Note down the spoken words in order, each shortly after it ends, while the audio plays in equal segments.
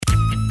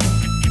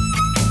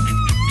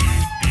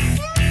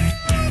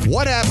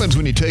What happens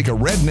when you take a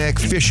redneck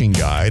fishing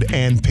guide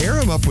and pair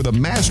him up with a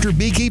master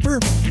beekeeper?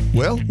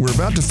 Well, we're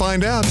about to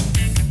find out.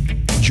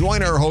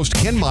 Join our host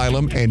Ken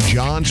Milam and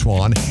John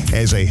Swan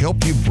as they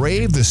help you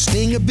brave the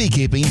sting of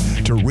beekeeping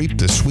to reap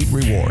the sweet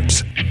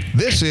rewards.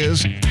 This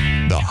is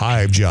The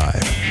Hive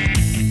Jive.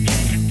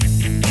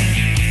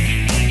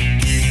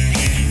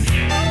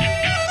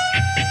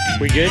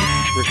 We good?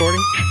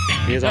 Recording?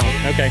 He is on.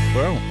 Okay,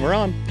 we're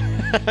on.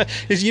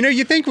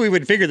 You think we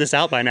would figure this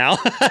out by now,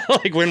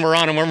 like when we're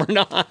on and when we're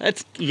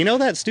not. You know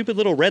that stupid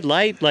little red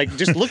light? Like,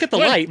 just look at the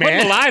light,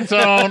 man. Put the lights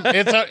on.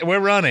 We're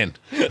running.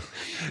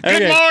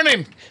 Good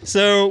morning.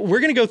 So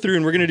we're going to go through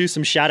and we're going to do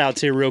some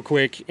shout-outs here real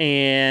quick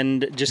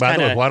and just kind of...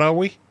 By the way, what are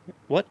we?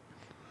 What?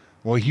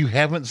 Well, you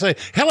haven't said.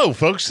 Hello,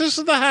 folks. This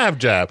is The Hive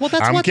Jive. Well,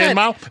 that's I'm what Ken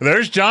Milam.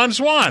 There's John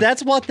Swan.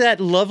 That's what that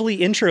lovely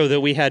intro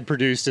that we had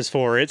produced is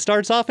for. It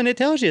starts off and it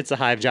tells you it's The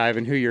Hive Jive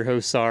and who your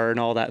hosts are and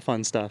all that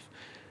fun stuff.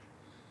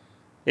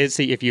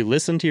 See, if you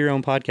listen to your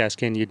own podcast,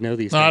 Ken, you'd know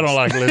these things. I don't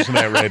like listening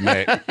to that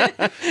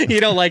redneck.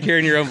 You don't like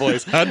hearing your own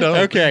voice. I don't.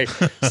 Okay,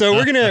 so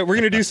we're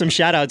gonna do some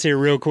shout outs here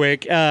real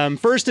quick.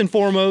 First and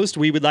foremost,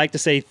 we would like to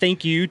say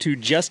thank you to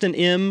Justin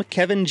M.,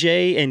 Kevin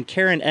J., and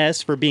Karen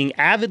S. for being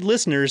avid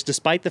listeners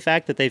despite the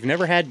fact that they've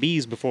never had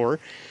bees before.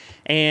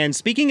 And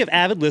speaking of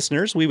avid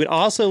listeners, we would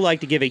also like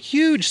to give a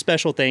huge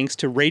special thanks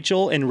to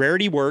Rachel and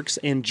Rarity Works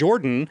and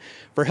Jordan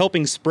for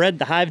helping spread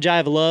the Hive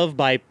Jive love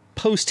by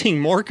posting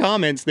more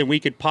comments than we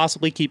could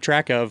possibly keep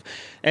track of.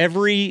 When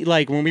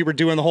we were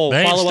doing the whole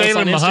follow us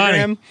on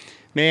Instagram,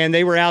 man,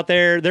 they were out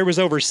there. There was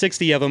over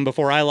 60 of them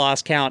before I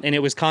lost count, and it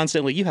was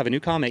constantly, you have a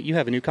new comment, you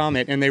have a new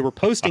comment, and they were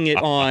posting it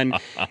on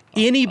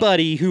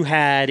anybody who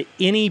had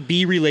any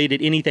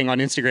bee-related anything on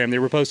Instagram. They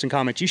were posting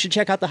comments. You should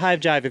check out the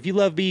Hive Jive. If you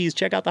love bees,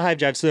 check out the Hive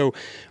Jive. So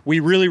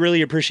we really,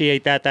 really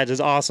appreciate that. That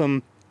is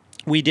awesome.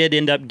 We did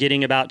end up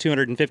getting about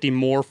 250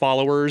 more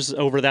followers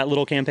over that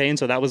little campaign,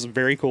 so that was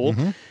very cool.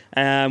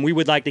 Mm-hmm. We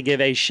would like to give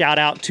a shout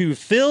out to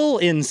Phil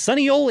in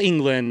sunny old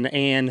England,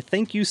 and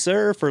thank you,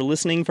 sir, for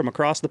listening from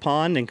across the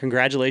pond, and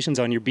congratulations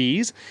on your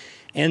bees.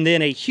 And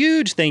then a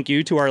huge thank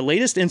you to our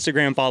latest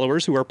Instagram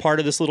followers who are part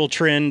of this little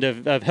trend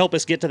of help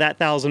us get to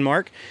that 1,000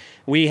 mark.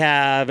 We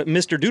have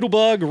Mr.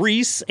 Doodlebug,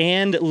 Reese,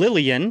 and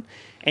Lillian.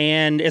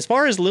 And as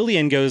far as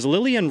Lillian goes,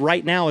 Lillian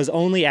right now is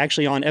only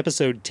actually on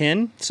episode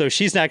 10, so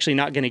she's actually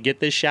not going to get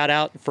this shout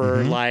out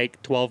for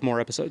like 12 more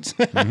episodes.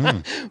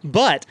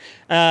 But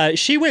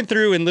she went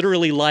through and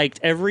literally liked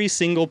every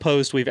single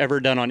post we've ever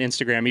done on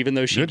Instagram, even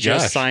though she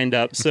just signed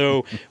up.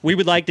 So we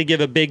would like to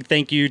give a big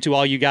thank you to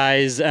all you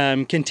guys.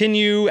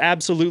 Continue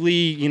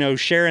absolutely,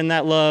 sharing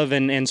that love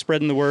and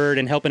spreading the word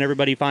and helping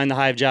everybody find the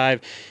Hive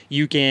Jive.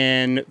 You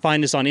can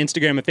find us on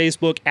Instagram and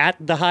Facebook at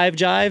the Hive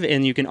Jive,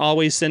 and you can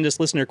always send us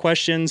listener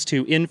questions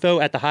to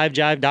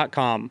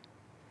info@thehivejive.com.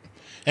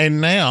 And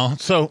now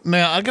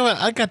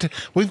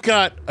we've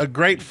got a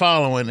great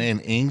following in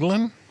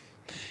England,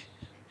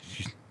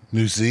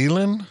 New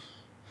Zealand,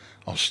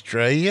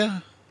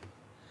 Australia.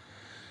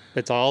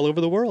 It's all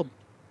over the world.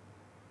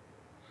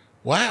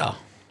 Wow.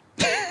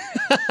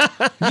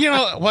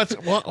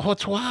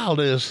 What's wild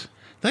is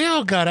they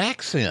all got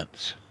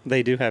accents.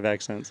 They do have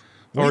accents.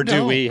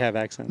 Do we have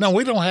accents? No,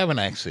 we don't have an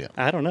accent.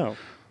 I don't know.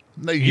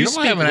 No, you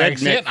don't have an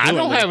accent. I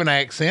don't have an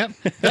accent.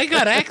 They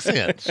got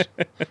accents.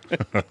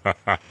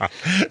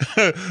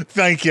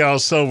 Thank y'all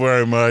so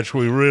very much.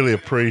 We really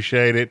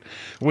appreciate it.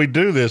 We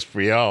do this for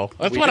y'all.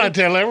 That's what I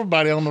tell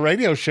everybody on the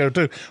radio show,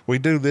 too. We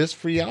do this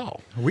for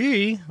y'all.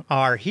 We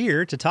are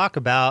here to talk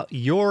about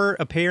your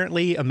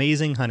apparently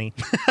amazing honey.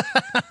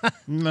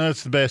 No,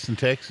 it's the best in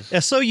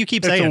Texas. So you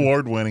keep saying. It's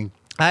award-winning.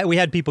 We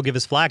had people give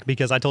us flack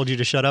because I told you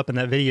to shut up in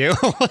that video.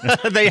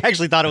 They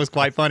actually thought it was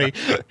quite funny.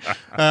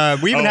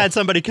 We even had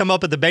somebody come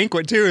up at the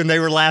banquet, too, and they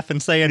were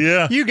laughing, saying,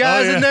 you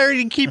guys in there,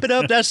 you keep it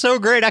up. That's so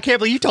great. I can't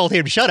believe you told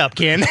him to shut up,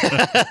 Ken.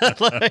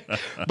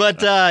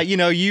 But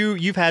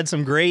you've had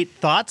some great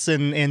thoughts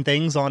and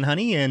things on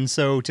honey, and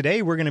so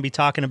today we're going to be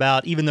talking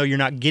about, even though you're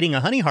not getting a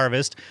honey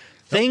harvest,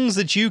 things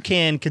that you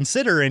can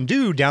consider and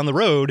do down the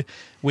road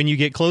when you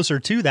get closer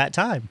to that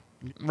time.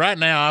 Right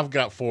now, I've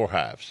got 4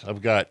 hives.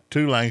 I've got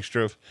 2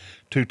 Langstroth,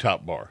 2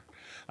 Top Bar.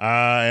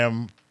 I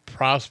am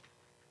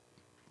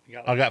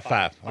I got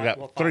 5. I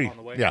got 3.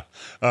 Yeah.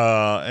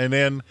 And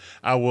then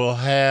I will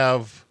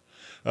have,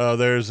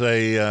 there's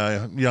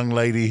a young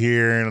lady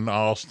here in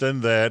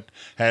Austin that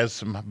has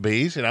some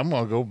bees, and I'm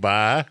going to go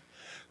buy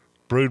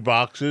brood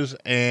boxes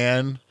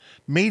and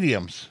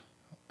mediums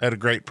at a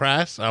great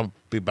price. I'll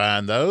be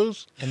buying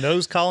those. And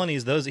those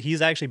colonies,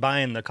 he's actually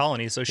buying the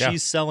colonies. So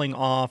she's selling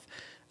off.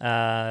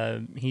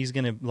 He's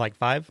going to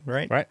 5,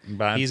 right? Right.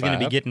 He's going to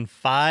be getting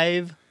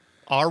 5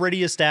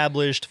 already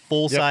established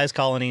full-size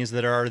colonies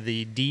that are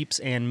the deeps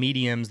and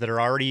mediums that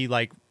are already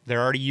they're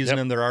already using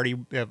them. They're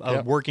already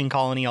a working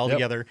colony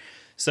altogether.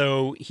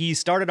 So he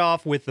started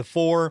off with the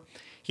 4.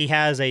 He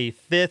has a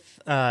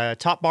 5th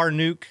Top Bar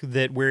nuke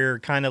that we're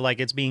kind of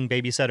it's being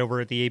babysat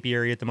over at the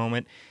apiary at the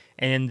moment.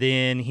 And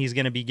then he's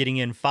going to be getting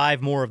in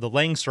 5 more of the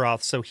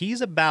Langstroths. So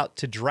he's about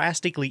to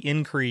drastically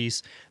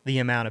increase the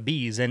amount of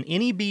bees. And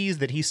any bees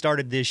that he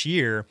started this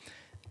year,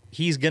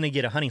 he's going to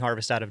get a honey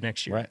harvest out of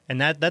next year. Right.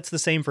 And that's the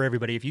same for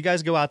everybody. If you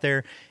guys go out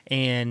there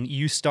and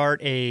you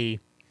start a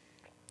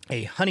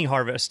honey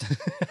harvest,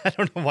 I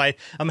don't know why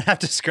I'm gonna have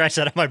to scratch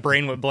that out of my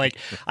brain with blank.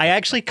 I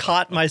actually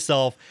caught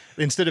myself,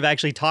 instead of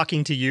actually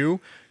talking to you,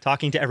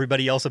 talking to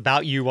everybody else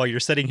about you while you're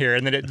sitting here,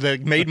 and then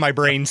it made my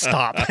brain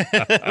stop.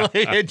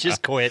 It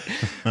just quit.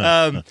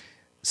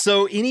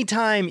 So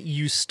anytime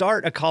you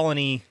start a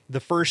colony the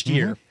first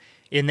year,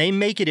 and they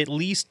make it at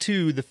least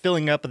to the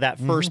filling up of that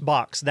first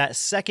box, that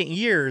second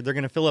year, they're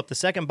going to fill up the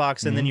second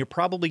box, and then you're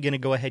probably going to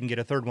go ahead and get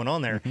a third one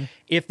on there.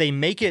 If they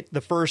make it the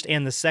first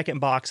and the second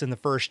box in the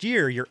first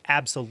year, you're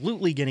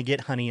absolutely going to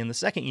get honey in the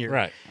second year.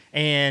 Right.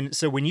 And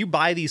so when you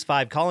buy these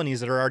 5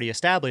 colonies that are already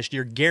established,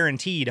 you're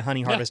guaranteed a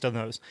honey harvest on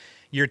those.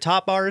 Your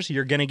top bars,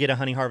 you're going to get a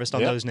honey harvest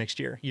on those next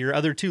year. Your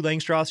other 2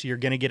 Langstroths, you're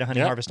going to get a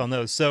honey harvest on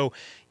those. So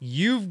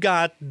you've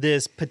got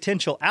this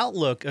potential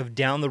outlook of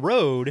down the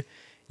road,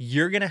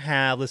 you're going to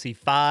have,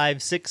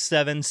 5, 6,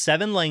 7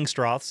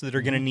 Langstroths that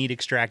are going to need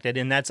extracted,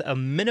 and that's a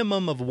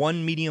minimum of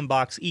 1 medium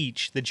box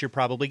each that you're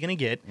probably going to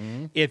get.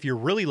 If you're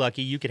really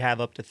lucky, you could have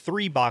up to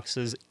 3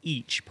 boxes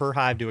each per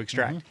hive to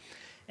extract.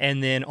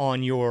 And then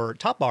on your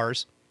top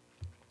bars,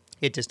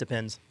 it just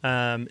depends.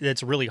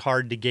 It's really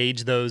hard to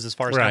gauge those as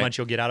far as how much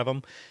you'll get out of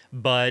them.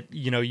 But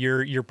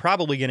you're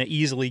probably going to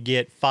easily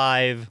get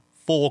 5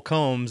 full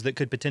combs that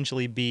could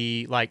potentially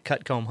be like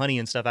cut comb honey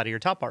and stuff out of your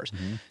top bars.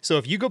 So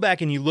if you go back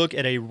and you look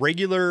at a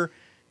regular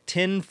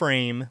 10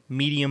 frame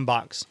medium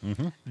box,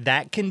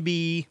 that can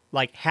be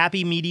like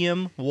happy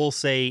medium, we'll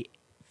say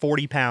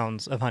 40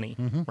 pounds of honey,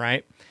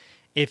 right?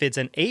 If it's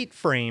an 8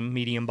 frame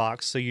medium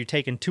box, so you're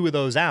taking 2 of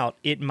those out,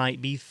 it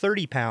might be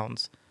 30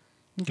 pounds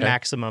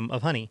maximum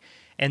of honey.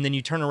 And then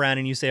you turn around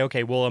and you say,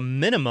 okay, well, a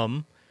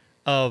minimum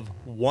of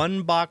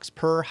 1 box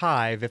per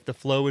hive, if the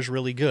flow is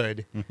really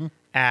good,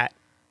 at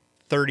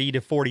 30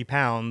 to 40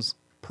 pounds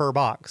per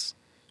box.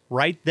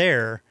 Right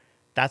there,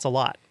 that's a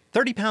lot.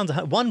 30 pounds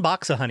of 1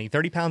 box of honey,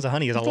 30 pounds of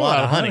honey is a lot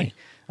of honey.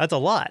 That's a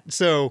lot.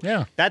 So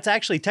that's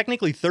actually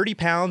technically 30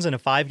 pounds in a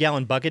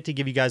 5-gallon bucket. To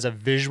give you guys a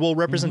visual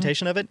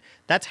representation of it,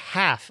 that's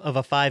half of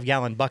a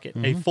 5-gallon bucket.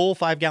 A full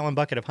 5-gallon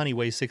bucket of honey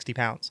weighs 60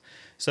 pounds.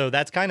 So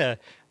that's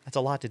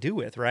a lot to do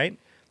with, right?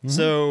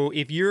 So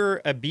if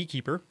you're a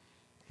beekeeper,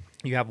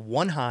 you have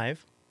 1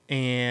 hive,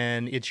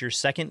 and it's your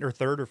second or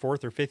third or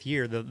fourth or fifth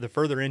year, the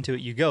further into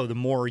it you go, the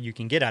more you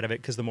can get out of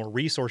it because the more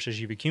resources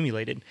you've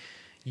accumulated.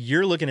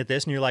 You're looking at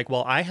this and you're like,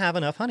 well, I have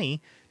enough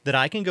honey that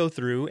I can go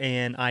through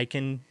and I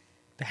can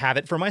have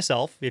it for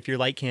myself. If you're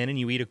like Ken and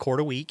you eat a quart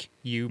a week,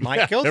 you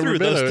might go through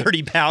those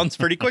 30 pounds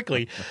pretty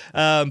quickly.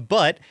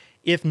 But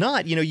if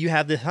not, you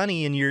have the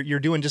honey and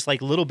you're doing just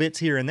like little bits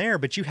here and there,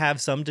 but you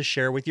have some to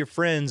share with your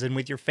friends and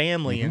with your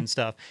family and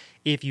stuff.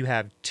 If you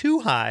have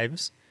 2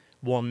 hives,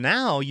 well,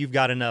 now you've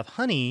got enough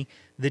honey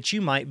that you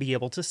might be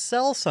able to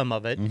sell some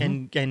of it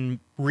and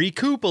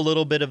recoup a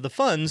little bit of the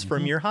funds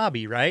from your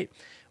hobby, right?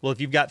 Well, if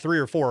you've got 3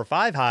 or 4 or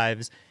 5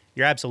 hives,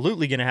 you're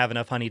absolutely going to have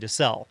enough honey to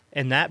sell.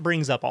 And that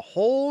brings up a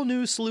whole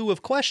new slew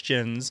of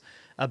questions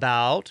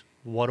about,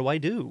 what do I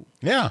do?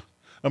 Yeah.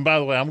 And by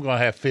the way, I'm going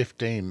to have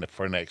 15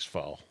 for next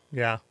fall.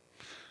 Yeah.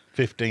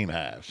 15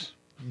 hives.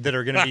 That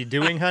are going to be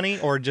doing honey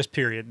or just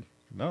period?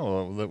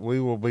 No, that we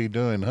will be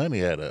doing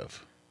honey out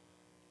of.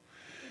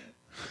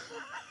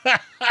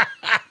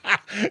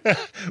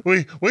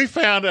 we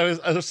found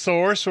a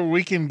source where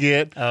we can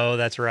get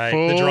that's right,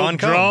 full, the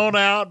drawn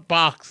out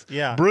box,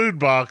 brood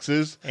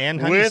boxes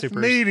and honey with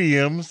supers.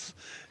 Mediums.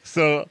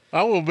 So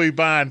I will be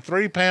buying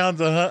 3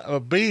 pounds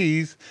of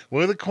bees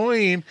with a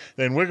queen.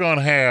 Then we're going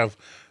to have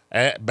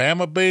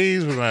Bama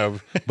bees. We're going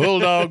to have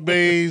Bulldog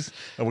bees.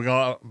 And we're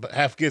going to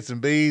have to get some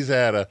bees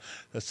out of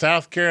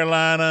South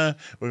Carolina.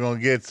 We're going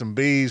to get some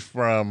bees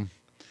from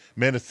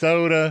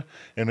Minnesota,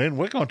 and then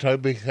we're going to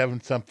be having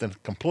something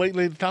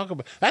completely to talk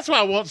about. That's why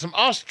I want some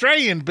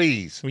Australian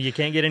bees. Well, you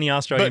can't get any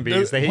Australian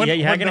bees. You're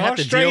going to have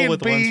to deal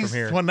with the ones from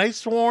here. When they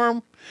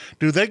swarm,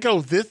 do they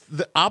go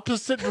the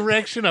opposite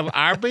direction of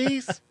our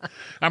bees?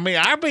 I mean,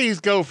 our bees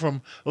go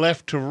from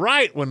left to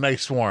right when they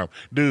swarm.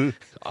 Do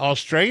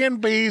Australian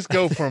bees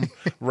go from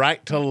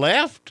right to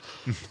left?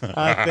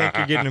 I think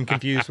you're getting them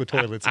confused with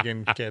toilets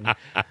again, Ken.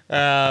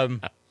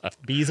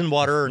 Bees and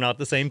water are not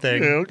the same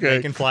thing. Yeah, okay.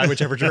 They can fly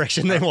whichever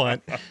direction they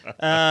want.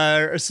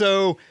 Now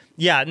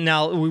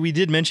we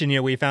did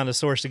mention, we found a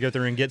source to go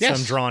through and get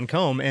some drawn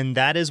comb, and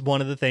that is one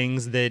of the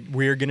things that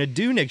we're going to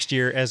do next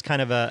year as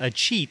kind of a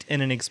cheat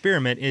and an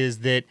experiment, is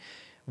that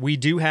we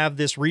do have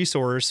this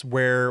resource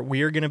where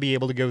we are going to be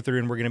able to go through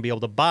and we're going to be able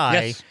to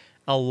buy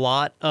a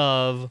lot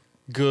of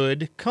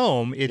good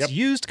comb. It's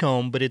used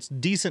comb, but it's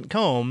decent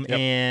comb,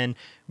 and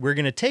we're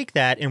going to take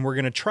that and we're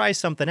going to try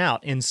something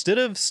out. Instead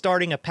of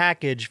starting a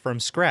package from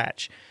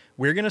scratch,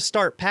 we're going to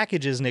start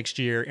packages next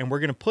year, and we're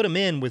going to put them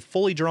in with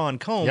fully drawn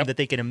comb that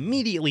they can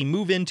immediately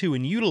move into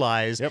and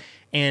utilize.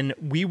 And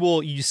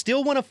you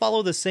still want to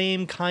follow the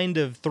same kind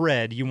of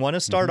thread. You want to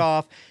start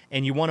off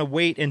and you want to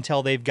wait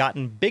until they've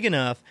gotten big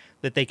enough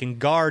that they can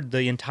guard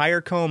the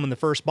entire comb in the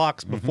first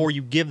box before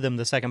you give them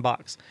the second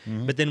box.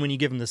 But then when you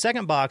give them the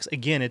second box,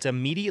 again, it's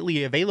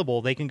immediately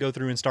available. They can go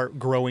through and start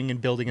growing and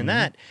building in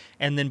that.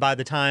 And then by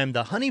the time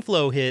the honey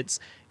flow hits,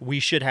 we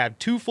should have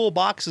 2 full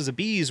boxes of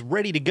bees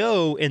ready to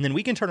go. And then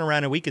we can turn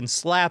around and we can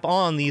slap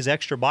on these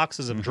extra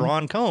boxes of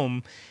drawn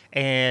comb,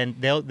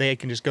 and they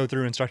can just go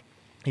through and start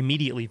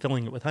immediately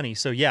filling it with honey.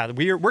 So yeah,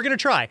 we're going to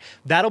try.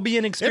 That'll be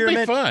an experiment.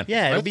 It'll be fun.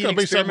 Yeah, it'll be an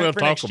experiment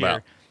for next year.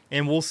 About.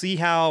 And we'll see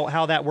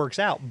how that works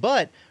out.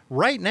 But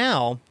right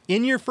now,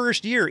 in your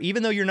first year,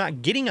 even though you're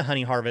not getting a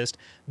honey harvest,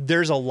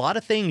 there's a lot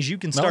of things you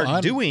can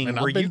start doing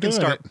where you can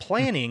start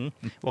planning.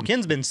 Well,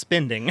 Ken's been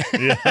spending.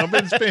 Yeah, I've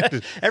been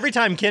spending. Every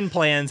time Ken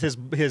plans,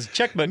 his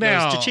checkbook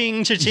goes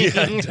cha-ching, cha-ching.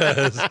 Yeah, it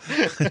does.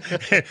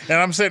 And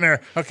I'm sitting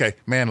there, okay,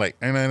 Manlake.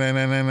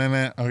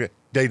 Okay,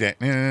 Day.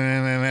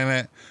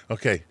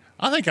 Okay.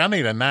 I think I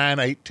need a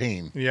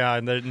 918. Yeah,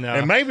 no.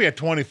 And maybe a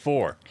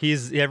 24.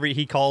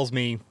 He calls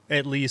me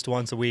at least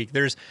once a week.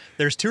 There's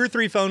 2 or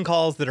 3 phone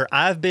calls that are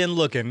I've been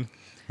looking,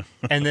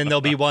 and then there'll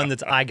be one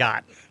that's I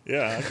got.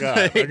 Yeah, I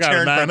got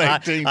a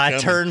 918. I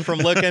turned from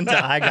looking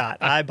to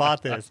I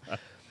bought this.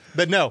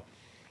 But no,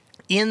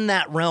 in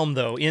that realm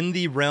though, in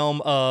the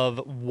realm of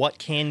what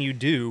can you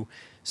do.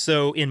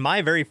 So in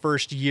my very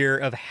first year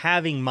of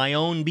having my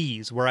own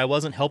bees, where I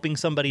wasn't helping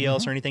somebody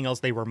else or anything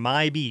else, they were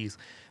my bees.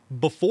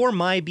 Before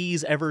my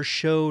bees ever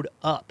showed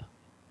up,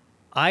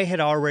 I had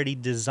already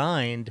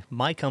designed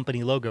my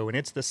company logo, and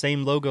it's the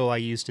same logo I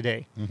use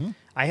today.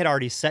 I had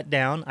already sat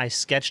down, I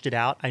sketched it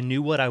out, I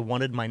knew what I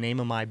wanted my name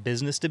of my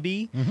business to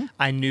be.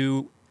 I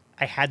knew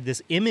I had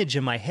this image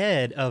in my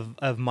head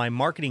of my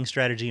marketing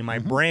strategy and my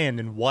brand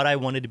and what I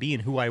wanted to be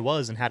and who I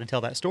was and how to tell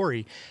that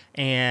story.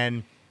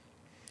 And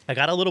I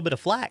got a little bit of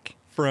flack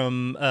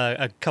from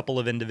a couple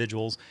of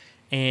individuals.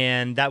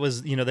 And that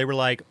was, they were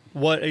like,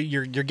 "What?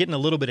 You're getting a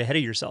little bit ahead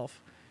of yourself."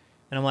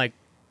 And I'm like,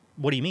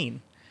 "What do you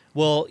mean?"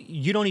 Well,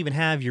 you don't even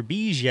have your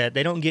bees yet.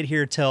 They don't get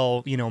here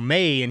till,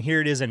 May, and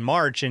here it is in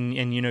March.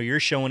 And you're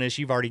showing us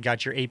you've already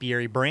got your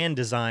apiary brand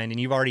designed,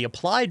 and you've already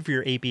applied for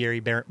your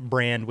apiary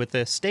brand with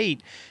the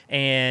state.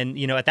 And,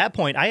 at that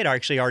point, I had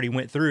actually already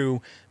went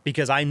through,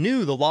 because I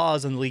knew the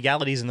laws and the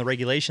legalities and the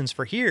regulations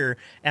for here,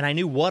 and I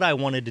knew what I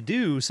wanted to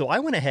do. So I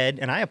went ahead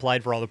and I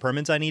applied for all the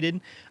permits I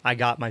needed. I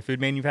got my food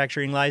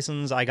manufacturing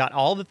license. I got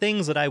all the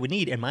things that I would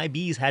need, and my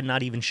bees had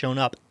not even shown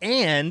up.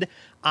 And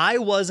I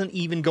wasn't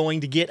even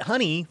going to get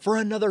honey for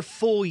another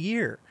full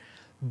year.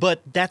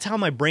 But that's how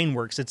my brain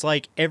works. It's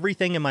like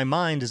everything in my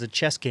mind is a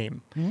chess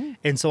game.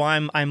 And so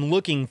I'm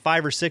looking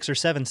 5 or 6 or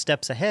 7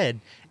 steps ahead,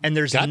 and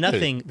there's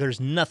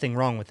nothing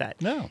wrong with that.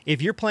 No.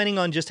 If you're planning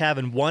on just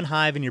having one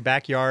hive in your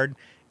backyard,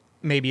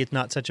 maybe it's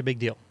not such a big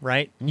deal,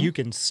 right? You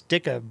can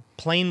stick a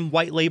plain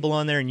white label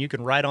on there, and you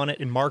can write on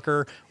it in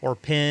marker or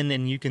pen,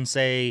 and you can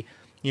say,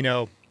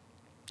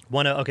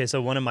 one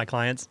of my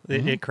clients,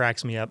 it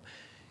cracks me up.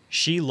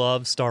 She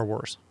loves Star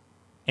Wars.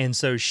 And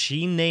so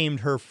she named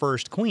her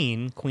first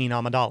Queen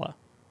Amidala.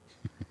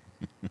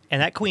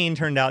 And that queen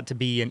turned out to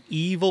be an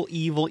evil,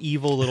 evil,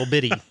 evil little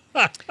bitty.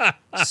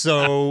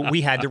 So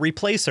we had to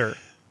replace her.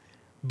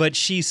 But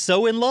she's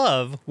so in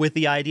love with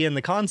the idea and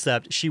the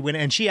concept, she went,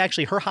 and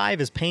her hive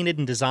is painted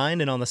and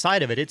designed, and on the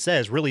side of it, it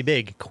says really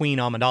big, Queen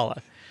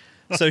Amidala.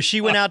 So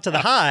she went out to the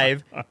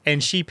hive,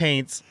 and she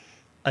paints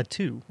a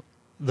 2.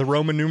 The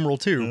Roman numeral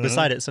 2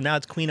 beside it. So now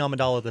it's Queen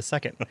Amidala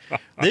II.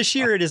 This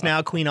year it is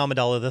now Queen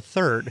Amidala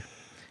III.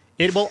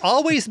 It will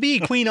always be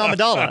Queen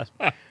Amidala.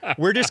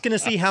 We're just going to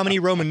see how many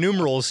Roman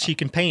numerals she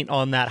can paint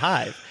on that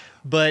hive.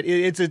 But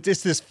it's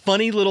this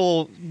funny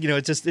little,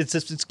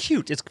 it's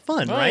cute. It's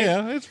fun, right?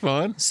 Yeah, it's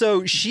fun.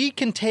 So she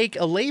can take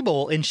a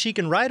label and she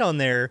can write on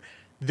there,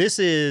 this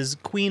is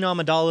Queen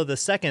Amidala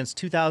II's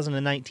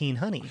 2019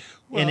 honey.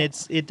 Well, and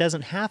it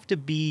doesn't have to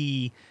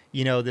be,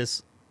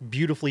 this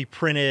beautifully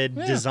printed,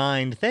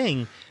 designed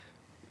thing.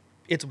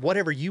 It's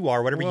whatever you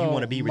are, whatever you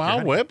want to be with your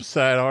honey. My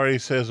website already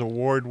says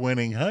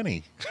award-winning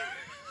honey.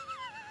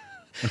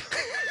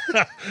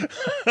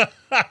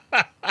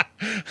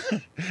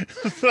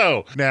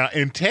 So, now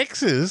in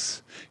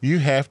Texas, you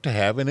have to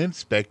have an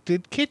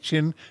inspected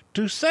kitchen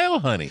to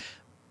sell honey.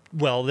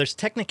 Well, there's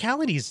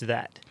technicalities to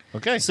that.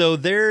 Okay. So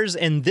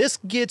and this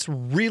gets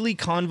really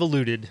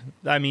convoluted.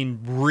 I mean,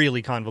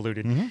 really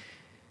convoluted.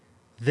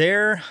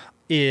 There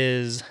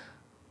is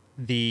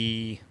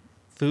the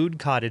food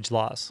cottage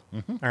laws.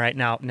 All right.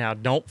 Now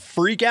don't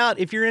freak out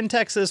if you're in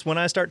Texas when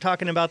I start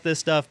talking about this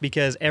stuff,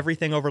 because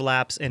everything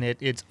overlaps and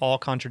it's all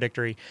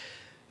contradictory.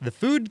 The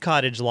food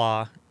cottage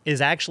law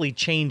is actually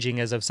changing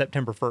as of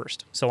September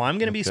 1st. So I'm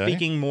going to be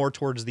speaking more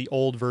towards the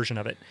old version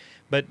of it.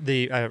 But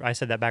I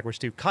said that backwards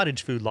too.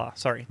 Cottage food law.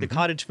 Sorry. The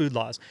cottage food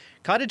laws.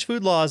 Cottage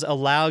food laws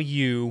allow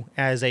you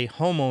as a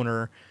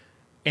homeowner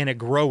and a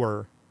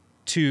grower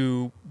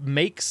to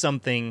make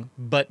something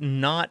but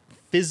not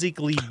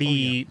physically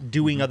be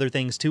doing other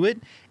things to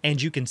it,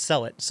 and you can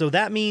sell it. So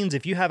that means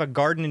if you have a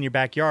garden in your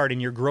backyard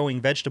and you're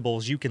growing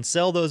vegetables, you can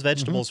sell those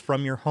vegetables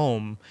from your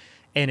home,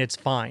 and it's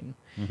fine.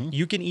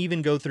 You can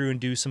even go through and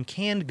do some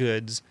canned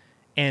goods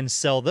and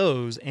sell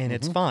those, and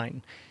it's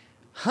fine.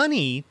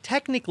 Honey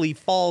technically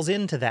falls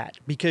into that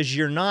because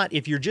you're not,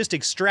 if you're just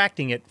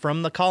extracting it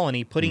from the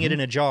colony, putting it in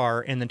a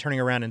jar, and then turning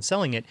around and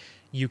selling it,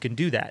 you can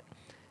do that.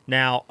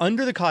 Now,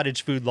 under the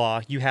cottage food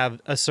law, you have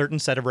a certain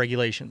set of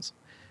regulations.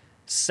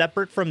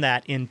 Separate from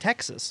that, in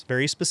Texas,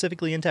 very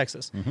specifically in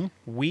Texas,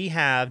 we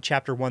have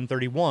Chapter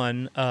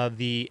 131 of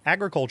the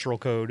Agricultural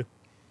Code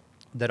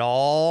that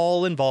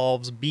all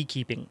involves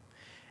beekeeping.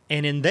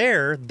 And in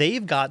there,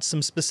 they've got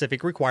some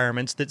specific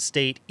requirements that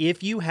state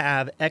if you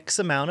have X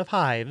amount of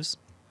hives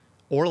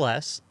or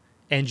less,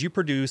 and you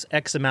produce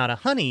X amount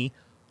of honey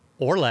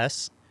or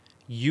less,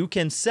 you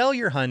can sell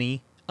your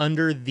honey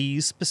under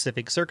these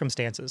specific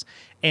circumstances.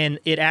 And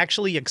it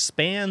actually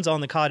expands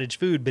on the cottage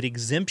food, but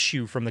exempts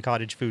you from the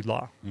cottage food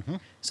law.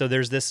 So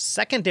there's this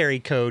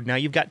secondary code. Now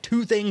you've got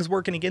two things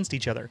working against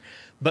each other.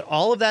 But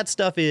all of that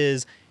stuff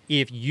is,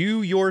 if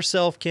you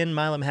yourself, Ken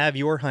Milam, have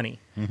your honey,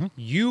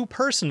 you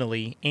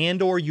personally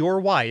and or your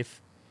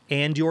wife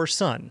and your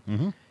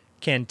son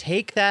can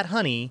take that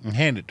honey and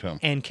hand it to them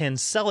and can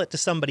sell it to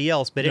somebody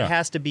else, but it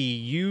has to be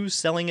you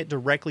selling it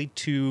directly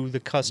to the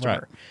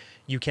customer. Right.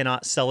 You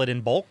cannot sell it in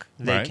bulk.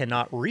 They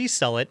cannot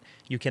resell it.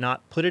 You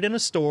cannot put it in a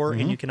store,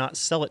 and you cannot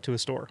sell it to a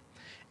store.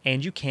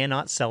 And you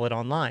cannot sell it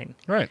online.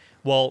 Right.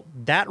 Well,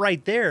 that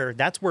right there,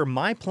 that's where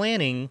my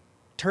planning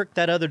took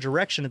that other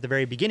direction at the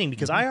very beginning,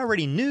 because I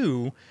already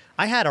knew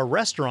I had a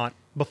restaurant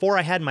before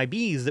I had my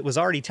bees that was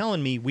already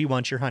telling me, we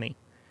want your honey.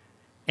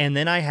 And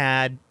then I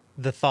had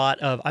the thought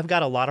of, I've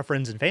got a lot of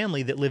friends and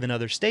family that live in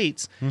other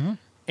states, and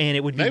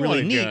it would be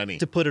really neat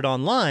to put it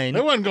online.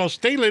 They wasn't going to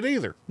steal it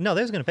either. No,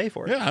 they was going to pay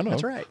for it. Yeah, I know.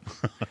 That's right.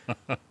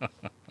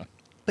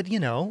 But, you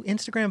know,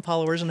 Instagram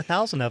followers and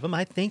 1,000 of them,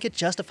 I think it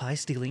justifies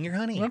stealing your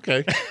honey.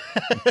 Okay.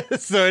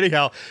 So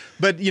anyhow,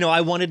 but, you know,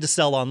 I wanted to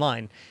sell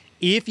online.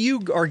 If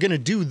you are going to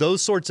do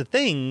those sorts of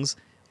things,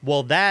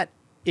 well, that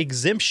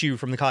exempts you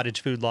from the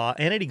cottage food law,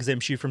 and it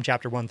exempts you from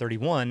Chapter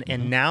 131,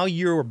 and now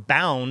you're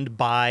bound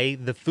by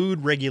the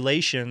food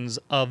regulations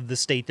of the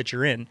state that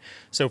you're in.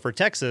 So for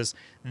Texas,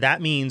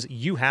 that means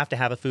you have to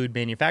have a food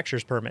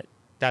manufacturer's permit.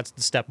 That's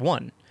the step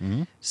one.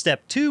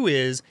 Step two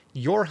is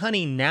your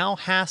honey now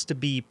has to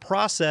be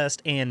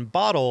processed and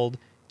bottled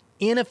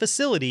in a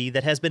facility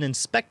that has been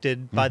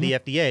inspected by the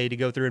FDA to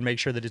go through and make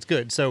sure that it's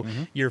good. So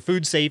your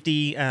food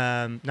safety,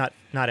 not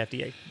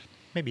FDA.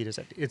 Maybe it is.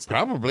 It's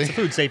the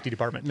food safety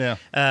department.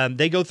 Yeah.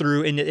 They go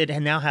through, and it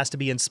now has to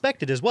be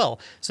inspected as well.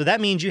 So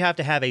that means you have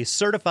to have a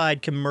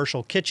certified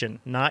commercial kitchen,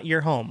 not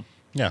your home.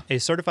 Yeah. A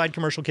certified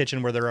commercial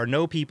kitchen where there are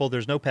no people,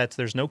 there's no pets,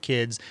 there's no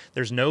kids,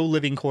 there's no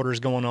living quarters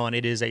going on.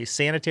 It is a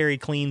sanitary,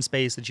 clean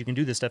space that you can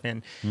do this stuff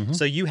in.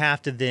 So you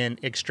have to then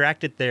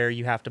extract it there,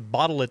 you have to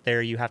bottle it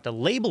there, you have to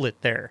label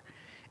it there.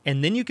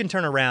 And then you can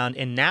turn around,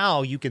 and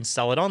now you can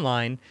sell it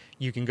online.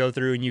 You can go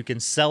through and you can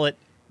sell it.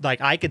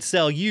 Like, I could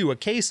sell you a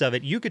case of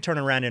it. You could turn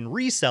around and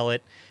resell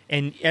it,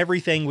 and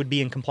everything would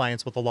be in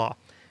compliance with the law.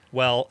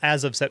 Well,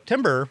 as of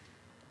September,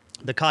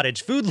 the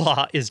cottage food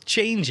law is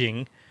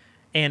changing.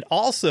 And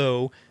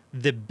also,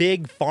 the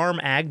big farm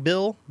ag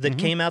bill that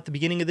came out the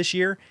beginning of this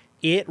year,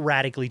 it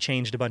radically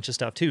changed a bunch of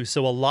stuff too.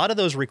 So a lot of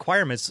those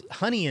requirements,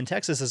 honey in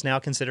Texas is now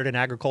considered an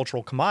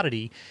agricultural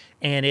commodity,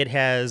 and it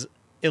has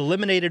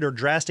eliminated or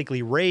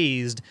drastically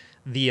raised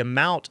the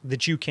amount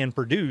that you can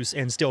produce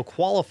and still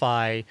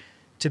qualify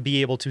to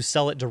be able to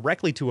sell it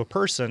directly to a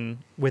person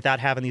without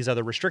having these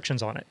other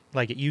restrictions on it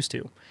like it used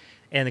to.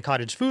 And the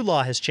cottage food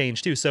law has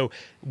changed too. So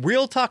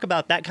we'll talk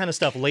about that kind of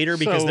stuff later,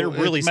 because they're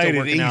really still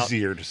working out. It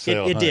made it easier to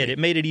sell honey. It did. It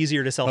made it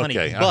easier to sell honey.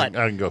 But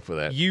I can go for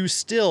that. You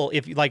still,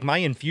 if like my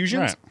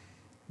infusions,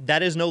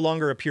 that is no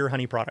longer a pure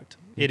honey product.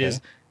 It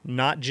is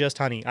not just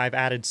honey. I've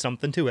added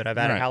something to it. I've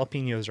added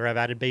jalapenos, or I've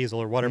added basil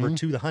or whatever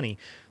to the honey.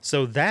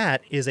 So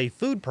that is a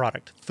food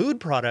product. Food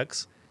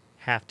products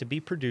have to be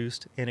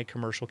produced in a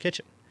commercial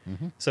kitchen.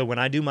 So when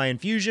I do my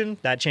infusion,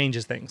 that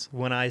changes things.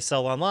 When I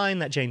sell online,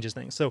 that changes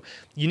things. So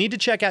you need to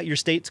check out your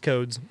state's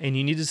codes, and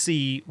you need to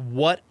see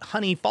what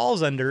honey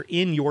falls under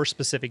in your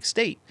specific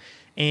state.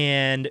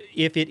 And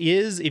if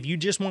you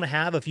just want to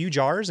have a few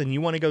jars and you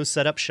want to go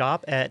set up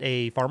shop at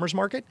a farmer's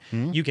market,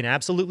 you can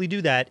absolutely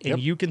do that, and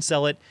you can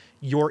sell it.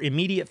 Your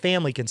immediate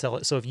family can sell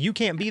it. So if you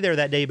can't be there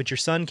that day, but your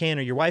son can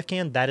or your wife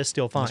can, that is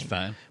still fine. That's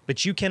fine.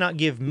 But you cannot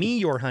give me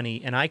your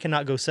honey, and I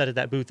cannot go set at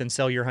that booth and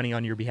sell your honey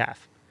on your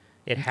behalf.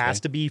 It has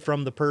to be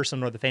from the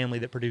person or the family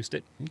that produced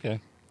it. Okay.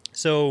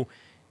 So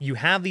you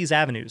have these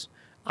avenues.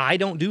 I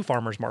don't do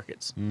farmers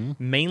markets,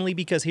 mainly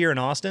because here in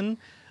Austin,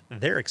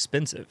 they're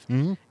expensive.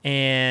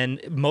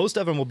 And most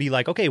of them will be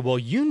like, okay, well,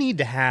 you need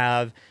to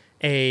have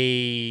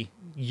a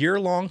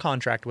year-long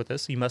contract with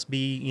us. You must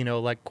be,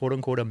 like,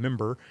 quote-unquote, a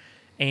member.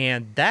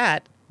 And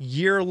that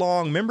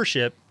year-long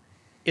membership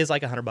is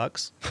like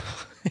 $100.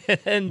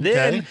 And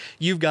then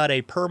you've got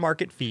a per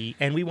market fee,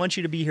 and we want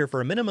you to be here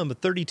for a minimum of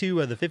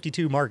 32 of the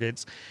 52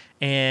 markets.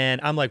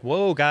 And I'm like,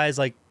 whoa, guys,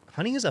 like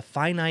honey is a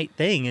finite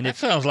thing. And that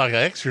sounds like an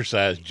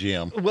exercise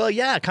gym. Well,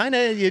 yeah, kind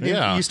of.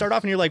 You start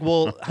off and you're like,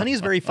 well, honey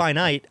is very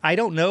finite. I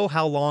don't know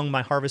how long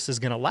my harvest is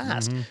going to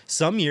last.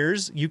 Some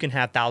years you can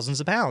have thousands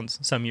of pounds.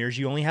 Some years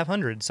you only have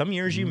hundreds. Some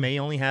years you may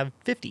only have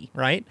 50,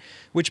 right?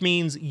 Which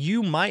means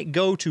you might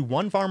go to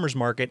one farmer's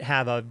market,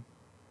 have a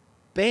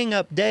bang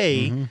up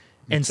day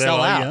and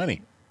sell out.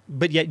 Honey.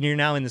 But yet you're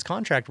now in this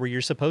contract where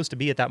you're supposed to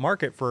be at that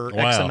market for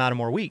X amount of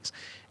more weeks.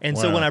 And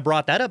so when I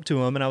brought that up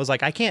to him and I was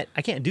like, I can't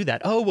do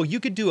that. Oh, well, you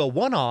could do a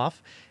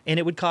one-off and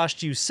it would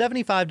cost you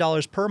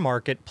 $75 per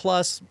market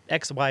plus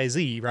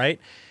XYZ,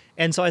 right?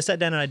 And so I sat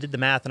down and I did the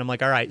math and I'm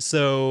like, all right,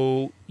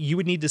 so you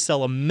would need to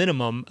sell a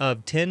minimum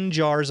of 10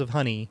 jars of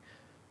honey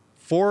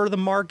for the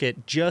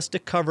market just to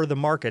cover the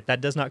market.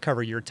 That does not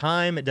cover your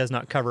time. It does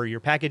not cover your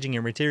packaging,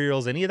 your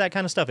materials, any of that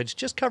kind of stuff. It's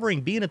just covering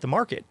being at the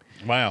market.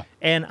 Wow.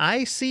 And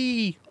I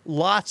see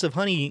lots of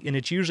honey, and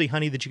it's usually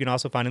honey that you can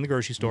also find in the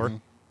grocery store.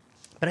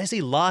 But I see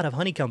a lot of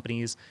honey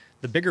companies,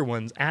 the bigger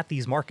ones, at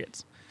these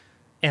markets.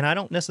 And I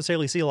don't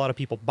necessarily see a lot of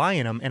people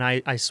buying them. And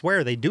I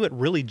swear they do it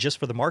really just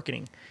for the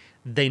marketing.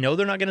 They know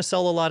they're not going to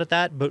sell a lot at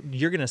that, but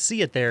you're going to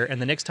see it there. And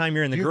the next time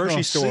you're in the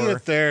grocery store, you're going to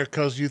see it there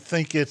because you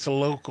think it's a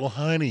local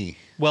honey.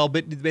 Well,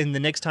 but then the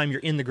next time you're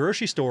in the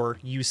grocery store,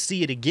 you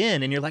see it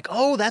again, and you're like,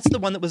 oh, that's the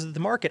one that was at the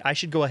market. I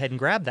should go ahead and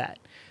grab that.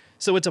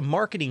 So it's a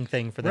marketing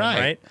thing for them,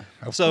 right?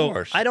 Of so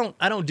course. I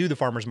don't do the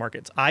farmers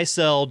markets. I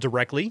sell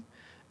directly,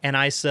 and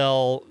I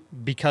sell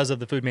because of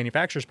the food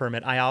manufacturer's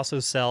permit. I also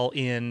sell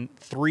in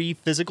 3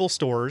 physical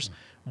stores.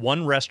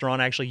 One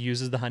restaurant actually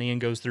uses the honey and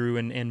goes through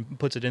and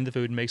puts it in the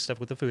food and makes stuff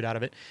with the food out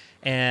of it.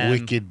 And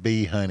Wicked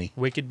Bee Honey.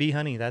 Wicked Bee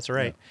Honey, that's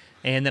right. Yeah.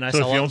 And then I so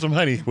sell if you want some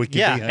honey, Wicked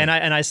Bee Honey.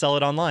 and I sell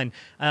it online.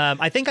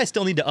 I think I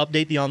still need to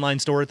update the online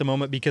store at the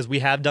moment because we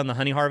have done the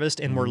honey harvest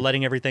and we're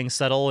letting everything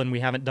settle and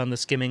we haven't done the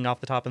skimming off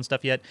the top and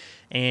stuff yet.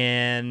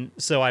 And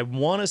so I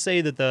want to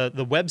say that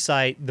the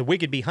website, the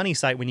Wicked Bee Honey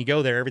site, when you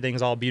go there,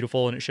 everything's all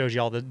beautiful and it shows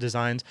you all the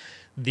designs.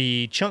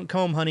 The chunk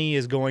comb honey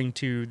is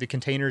the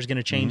container is going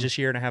to change this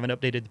year, and I haven't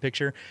updated the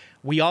picture.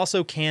 We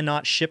also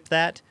cannot ship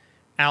that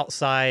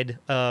outside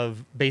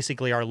of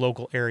basically our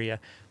local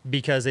area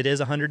because it is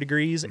 100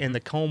 degrees and the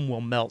comb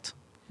will melt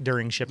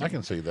during shipping. I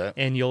can see that.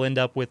 And you'll end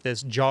up with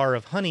this jar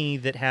of honey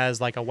that has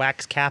like a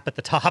wax cap at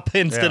the top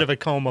instead of a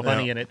comb of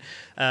honey in it.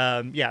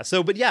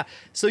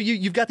 So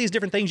you've got these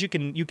different things you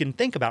can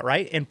think about,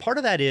 right? And part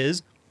of that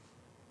is,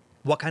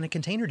 what kind of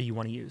container do you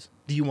want to use?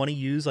 Do you want to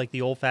use like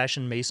the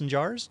old-fashioned mason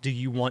jars? Do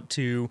you want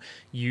to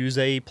use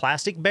a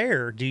plastic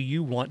bear? Do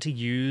you want to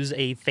use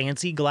a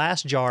fancy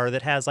glass jar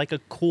that has like a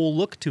cool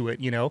look to it?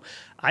 You know,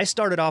 I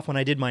started off when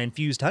I did my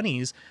infused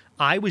honeys,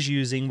 I was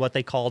using what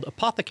they called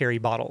apothecary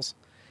bottles.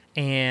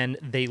 And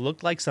they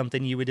looked like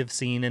something you would have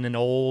seen in an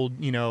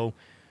old,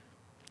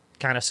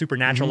 kind of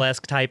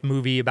supernatural-esque type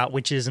movie about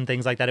witches and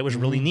things like that. It was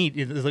really neat.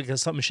 It looked like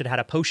something should have had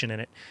a potion in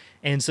it.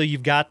 And so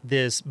you've got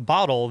this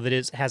bottle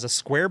that has a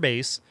square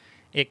base.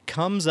 It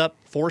comes up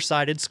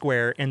 4-sided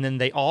square, and then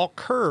they all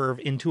curve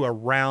into a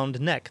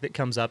round neck that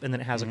comes up, and then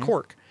it has a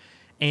cork.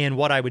 And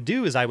what I would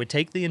do is I would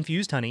take the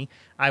infused honey,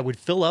 I would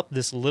fill up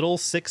this little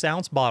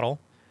 6-ounce bottle,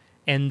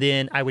 and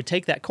then I would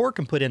take that cork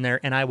and put in there,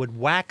 and I would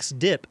wax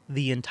dip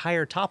the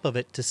entire top of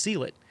it to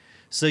seal it.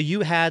 So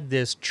you had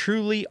this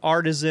truly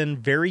artisan,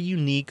 very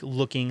unique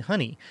looking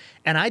honey.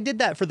 And I did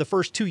that for the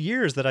first 2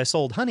 years that I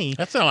sold honey.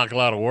 That sounds like a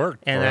lot of work.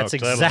 And that's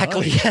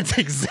exactly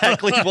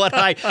what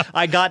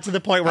I got to the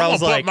point where I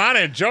was like, put mine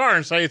in a jar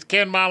and say it's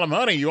Ken Milam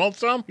honey. You want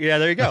some? Yeah,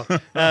 there you go.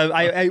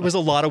 It was a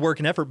lot of work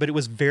and effort, but it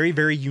was very,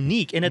 very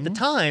unique. And at the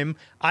time,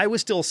 I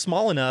was still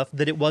small enough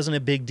that it wasn't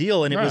a big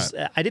deal. And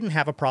I didn't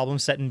have a problem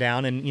sitting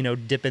down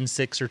and, dipping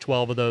 6 or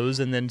 12 of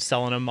those and then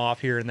selling them off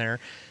here and there.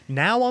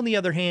 Now, on the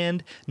other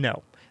hand,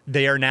 no.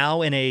 They are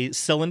now in a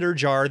cylinder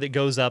jar that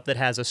goes up that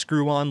has a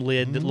screw-on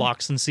lid that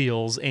locks and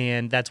seals,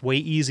 and that's way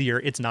easier.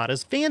 It's not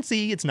as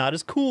fancy, it's not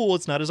as cool,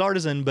 it's not as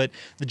artisan, but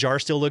the jar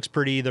still looks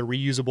pretty. They're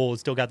reusable.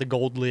 It's still got the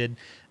gold lid.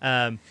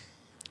 So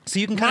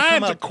you can kind of come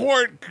up. Mine's a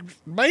quart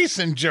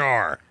mason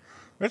jar.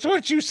 That's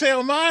what you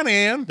sell mine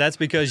in. That's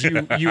because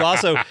you're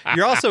also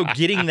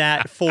getting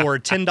that for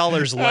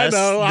 $10 less. I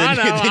know.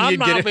 Than I'm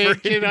not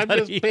bitching. I'm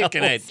just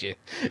picking at you.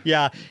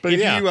 Yeah. But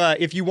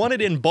if you want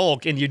it in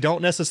bulk and you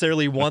don't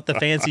necessarily want the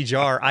fancy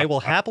jar, I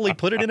will happily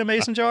put it in a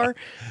mason jar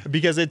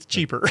because it's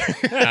cheaper.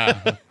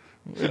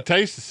 It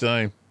tastes the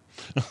same.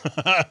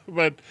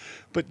 but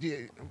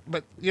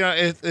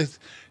it's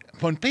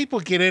when people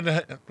get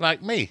into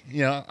like me,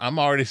 I'm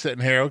already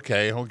sitting here.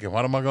 Okay,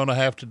 what am I going to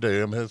have to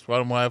do?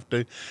 What am I have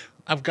to do?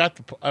 I've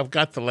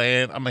got the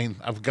land. I mean,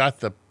 I've got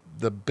the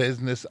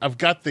business. I've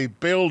got the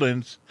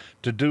buildings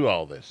to do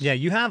all this. Yeah,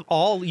 you have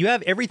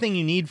everything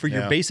you need for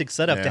your basic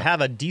setup to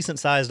have a decent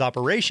sized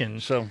operation.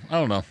 So I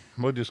don't know.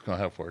 We're just gonna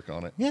have to work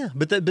on it. Yeah,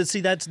 but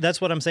see, that's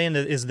what I'm saying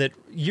is that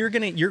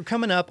you're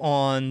coming up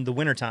on the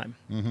winter time,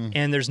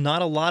 and there's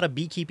not a lot of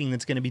beekeeping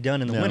that's going to be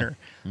done in the winter.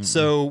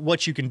 So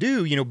what you can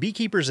do,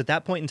 beekeepers at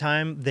that point in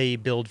time, they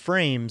build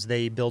frames,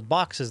 they build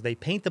boxes, they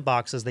paint the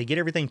boxes, they get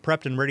everything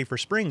prepped and ready for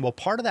spring. Well,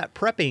 part of that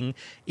prepping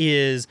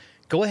is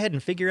go ahead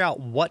and figure out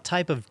what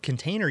type of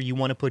container you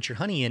want to put your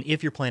honey in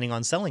if you're planning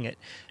on selling it.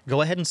 Go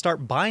ahead and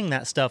start buying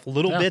that stuff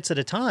little bits at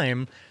a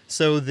time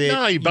so that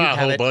No, you buy a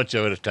whole it. bunch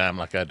of it at a time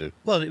like I do.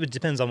 Well, it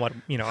depends on what,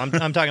 I'm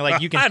talking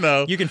like you can I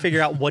know. you can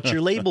figure out what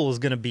your label is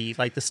going to be,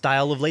 like the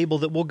style of label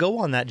that will go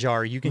on that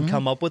jar. You can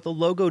come up with a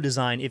logo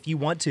design if you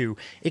want to.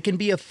 It can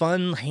be a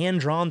fun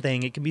hand-drawn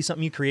thing. It can be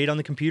something you create on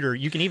the computer.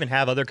 You can even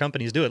have other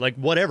companies do it, like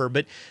whatever.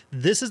 But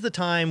this is the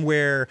time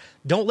where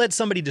don't let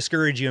somebody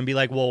discourage you and be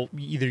like, well,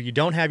 either you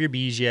don't have your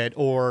bees yet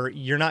or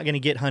you're not going to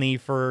get honey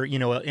for,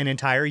 an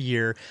entire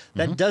year.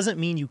 That doesn't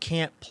mean you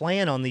can't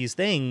plan on these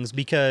things,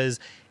 because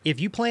if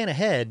you plan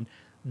ahead,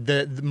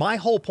 my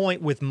whole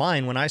point with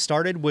mine when I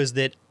started was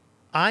that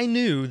I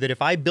knew that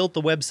if I built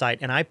the website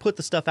and I put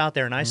the stuff out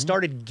there and I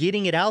started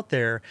getting it out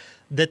there,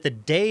 that the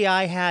day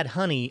I had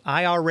honey,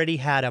 I already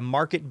had a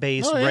market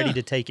base ready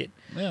to take it.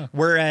 Yeah.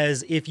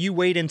 Whereas if you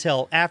wait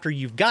until after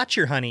you've got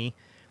your honey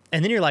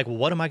and then you're like, well,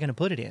 what am I going to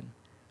put it in?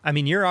 I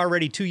mean, you're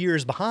already 2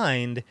 years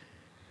behind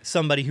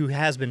somebody who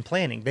has been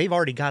planning. They've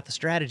already got the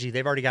strategy.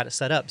 They've already got it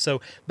set up. So,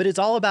 but it's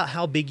all about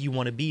how big you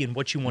want to be and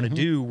what you want to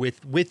do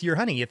with your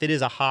honey. If it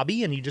is a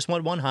hobby and you just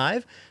want one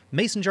hive,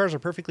 mason jars are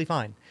perfectly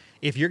fine.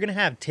 If you're going to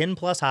have 10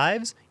 plus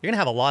hives, you're going to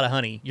have a lot of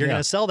honey. You're going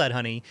to sell that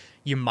honey.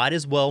 You might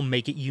as well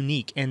make it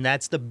unique. And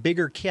that's the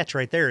bigger catch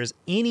right there, is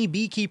any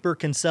beekeeper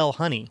can sell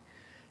honey.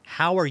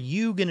 How are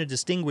you going to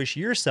distinguish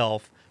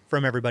yourself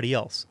from everybody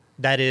else?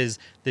 That is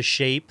the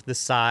shape, the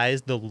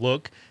size, the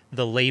look,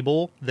 the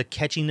label, the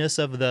catchiness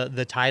of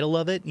the title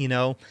of it,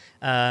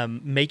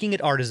 making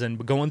it artisan,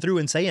 but going through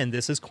and saying,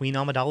 this is Queen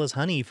Amidala's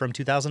honey from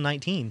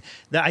 2019.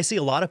 I see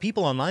a lot of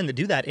people online that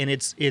do that, and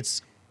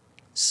it's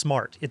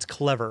smart. It's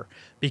clever,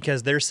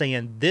 because they're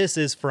saying this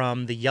is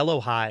from the yellow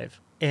hive.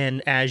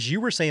 And as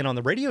you were saying on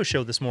the radio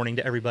show this morning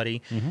to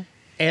everybody,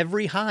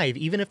 every hive,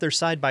 even if they're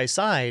side by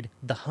side,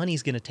 the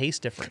honey's going to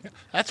taste different.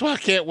 That's why I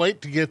can't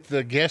wait to get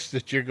the guest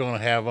that you're going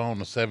to have on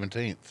the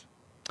 17th.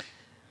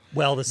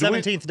 Well, the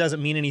 17th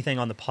doesn't mean anything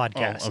on the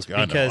podcast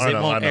because it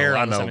won't air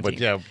on the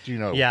 17th.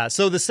 But Yeah,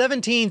 so the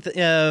 17th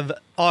of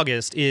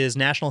August is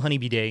National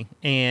Honeybee Day,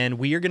 and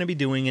we are going to be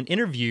doing an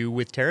interview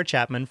with Tara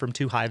Chapman from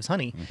Two Hives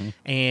Honey.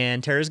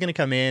 And Tara's going to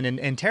come in,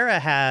 and Tara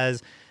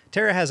has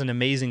an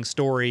amazing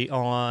story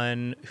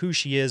on who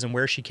she is and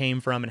where she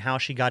came from and how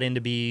she got into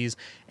bees.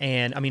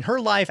 And I mean, her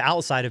life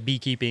outside of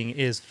beekeeping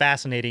is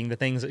fascinating, the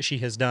things that she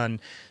has done.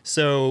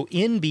 So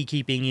in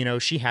beekeeping,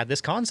 she had this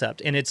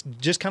concept, and it's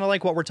just kind of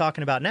like what we're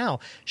talking about now.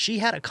 She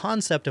had a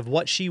concept of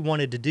what she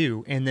wanted to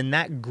do, and then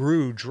that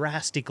grew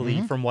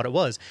drastically from what it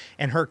was.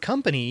 And her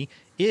company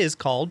is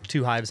called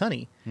Two Hives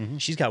Honey.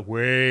 She's got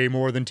way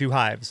more than 2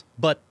 hives,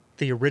 but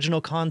the original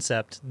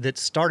concept that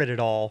started it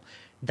all,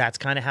 that's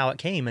kind of how it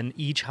came. And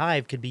each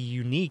hive could be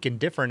unique and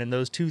different, and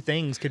those two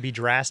things could be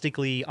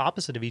drastically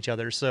opposite of each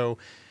other. So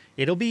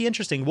it'll be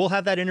interesting. We'll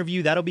have that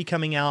interview. That'll be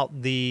coming out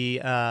Monday the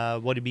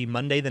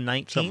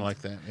 19th? Something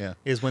like that, yeah.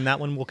 Is when that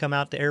one will come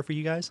out to air for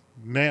you guys?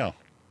 Now,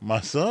 my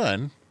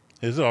son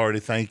is already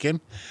thinking,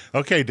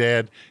 okay,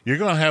 Dad, you're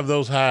going to have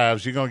those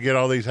hives. You're going to get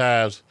all these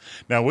hives.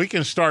 Now, we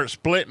can start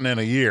splitting in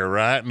a year,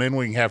 right? And then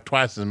we can have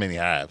twice as many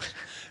hives.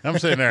 I'm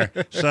sitting there,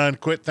 son,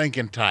 quit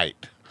thinking tight.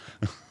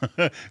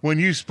 When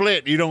you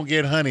split, you don't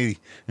get honey.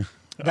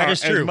 That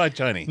is true. As much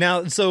honey.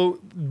 Now, so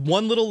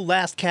one little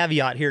last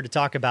caveat here to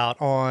talk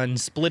about on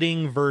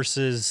splitting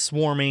versus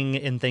swarming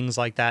and things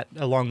like that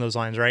along those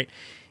lines, right?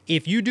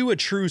 If you do a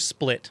true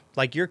split,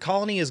 like your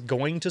colony is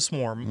going to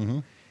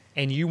swarm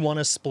and you want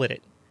to split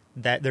it,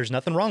 that there's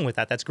nothing wrong with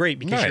that. That's great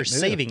because you're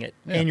saving it.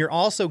 Yeah. And you're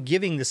also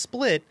giving the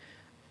split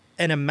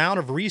an amount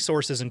of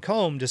resources and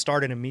comb to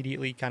start and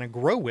immediately kind of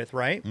grow with,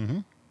 right?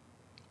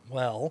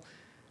 Well,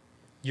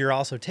 you're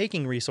also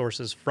taking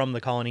resources from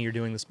the colony you're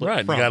doing the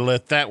split from. You got to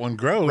let that one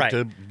grow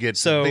to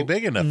get be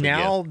big enough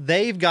now again.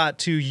 They've got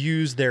to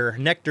use their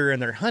nectar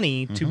and their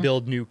honey to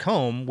build new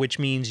comb, which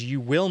means you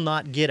will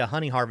not get a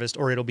honey harvest,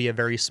 or it'll be a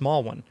very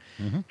small one.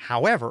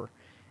 However,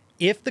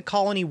 if the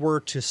colony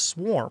were to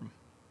swarm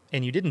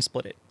and you didn't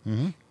split it,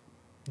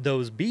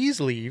 those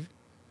bees leave,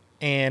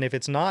 and if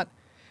it's not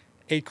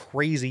a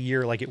crazy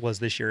year like it was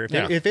this year,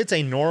 if it's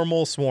a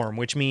normal swarm,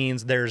 which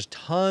means there's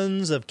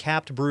tons of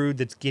capped brood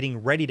that's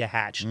getting ready to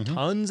hatch,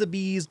 tons of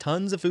bees,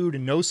 tons of food,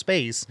 and no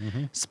space.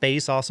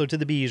 Space also to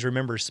the bees.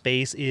 Remember,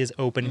 space is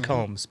open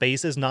comb.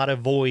 Space is not a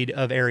void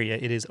of area.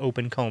 It is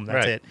open comb.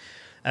 That's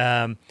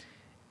it.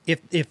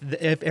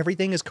 If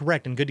everything is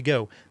correct and good to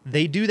go,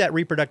 they do that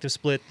reproductive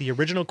split. The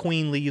original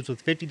queen leaves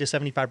with 50 to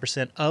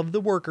 75% of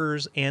the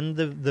workers and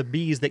the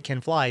bees that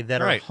can fly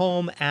that are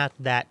home at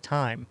that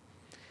time.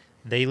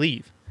 They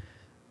leave.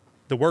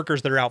 The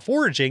workers that are out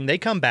foraging, they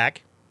come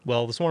back.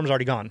 Well, the swarm's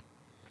already gone.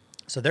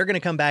 So they're going to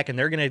come back and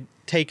they're going to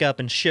take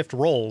up and shift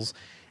roles.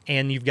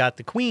 And you've got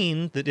the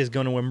queen that is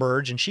going to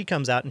emerge, and she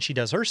comes out and she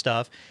does her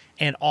stuff.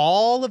 And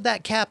all of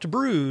that capped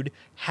brood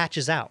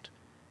hatches out.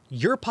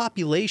 Your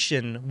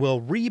population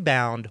will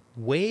rebound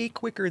way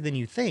quicker than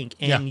you think.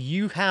 And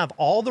you have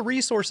all the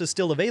resources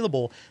still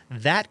available.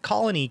 That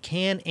colony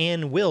can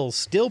and will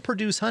still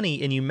produce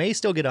honey, and you may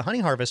still get a honey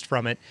harvest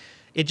from it.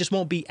 It just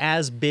won't be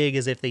as big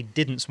as if they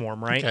didn't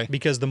swarm, right? Okay.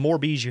 Because the more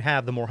bees you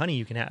have, the more honey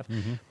you can have.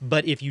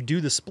 But if you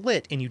do the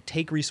split and you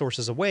take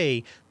resources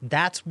away,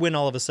 that's when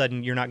all of a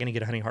sudden you're not going to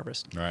get a honey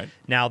harvest. Right.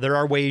 Now, there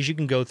are ways you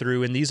can go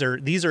through, and these are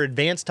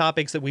advanced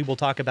topics that we will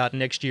talk about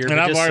next year. And but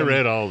I've just already some-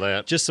 read all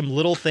that. Just some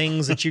little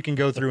things that you can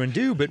go through and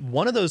do, but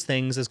one of those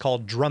things is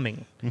called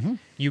drumming.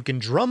 You can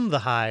drum the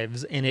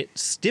hives, and it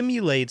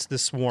stimulates the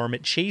swarm.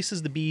 It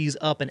chases the bees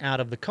up and out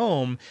of the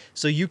comb,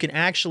 so you can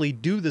actually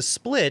do the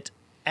split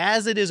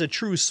as it is a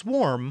true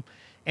swarm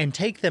and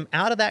take them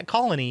out of that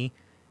colony,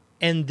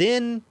 and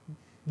then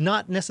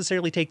not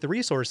necessarily take the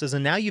resources.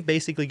 And now you've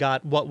basically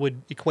got what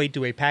would equate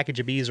to a package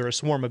of bees or a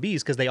swarm of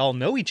bees, because they all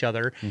know each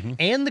other,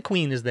 and the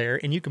queen is there,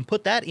 and you can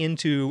put that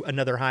into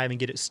another hive and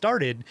get it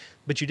started,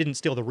 but you didn't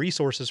steal the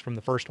resources from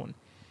the first one.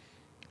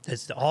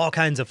 It's all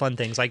kinds of fun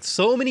things. Like,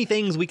 so many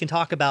things we can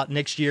talk about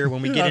next year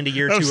when we get into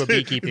year 2 of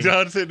beekeeping.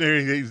 John's sitting there,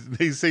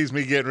 he sees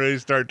me getting ready to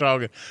start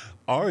talking.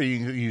 Or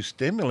you can use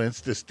stimulants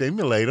to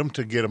stimulate them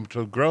to get them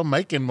to grow,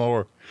 making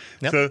more.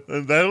 Yep.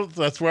 So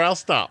that's where I'll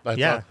stop. That's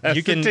Yeah, all. That's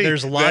you the can- tease.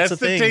 there's lots that's of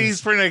the things.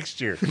 tease for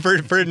next year.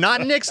 for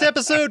not next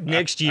episode,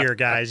 next year,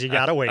 guys. You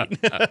gotta wait.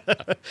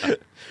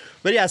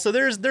 But yeah, so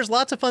there's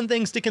lots of fun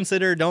things to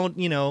consider. Don't,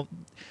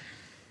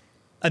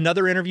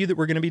 another interview that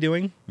we're going to be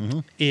doing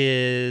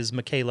is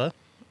Michaela.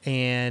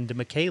 And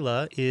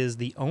Michaela is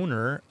the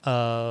owner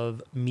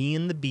of Me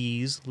and the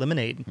Bees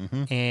Lemonade.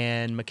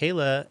 And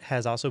Michaela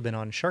has also been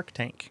on Shark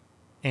Tank,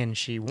 and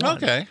she won.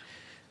 Okay.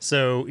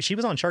 So she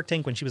was on Shark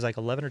Tank when she was like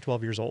 11 or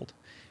 12 years old.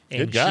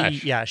 And Good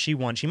gosh. she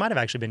won. She might have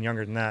actually been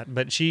younger than that,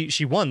 but she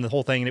won the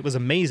whole thing, and it was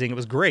amazing. It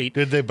was great.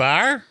 Did they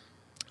buy her?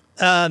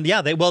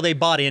 Yeah, they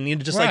bought in,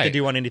 just like they Right.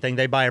 do on anything.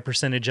 They buy a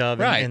percentage of,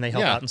 and, Right, and they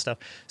help yeah. out and stuff.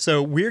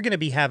 So we're going to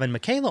be having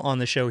Michaela on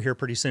the show here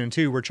pretty soon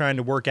too. We're trying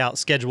to work out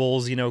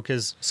schedules,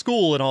 because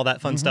school and all that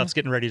fun stuff's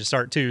getting ready to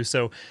start too.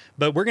 So,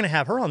 but we're going to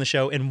have her on the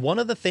show. And one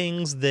of the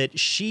things that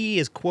she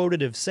is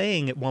quoted of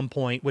saying at one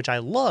point, which I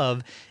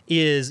love,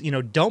 is,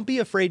 don't be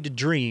afraid to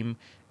dream,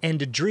 and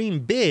to dream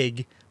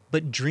big,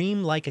 but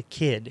dream like a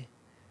kid.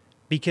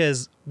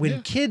 Because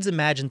when kids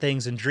imagine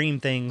things and dream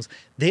things,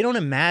 they don't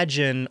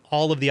imagine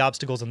all of the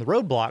obstacles and the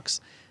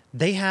roadblocks.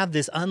 They have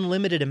this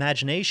unlimited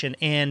imagination.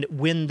 And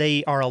when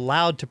they are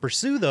allowed to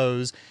pursue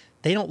those,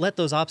 they don't let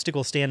those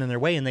obstacles stand in their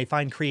way, and they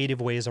find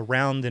creative ways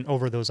around and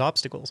over those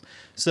obstacles.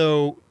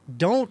 So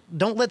don't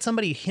let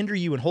somebody hinder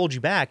you and hold you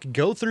back.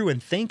 Go through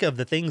and think of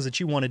the things that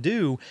you want to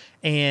do,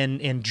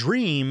 and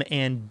dream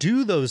and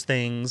do those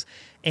things.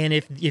 And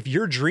if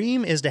your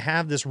dream is to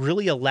have this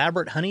really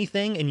elaborate honey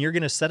thing, and you're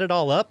going to set it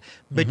all up,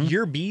 but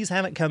your bees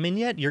haven't come in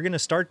yet, you're going to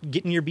start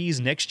getting your bees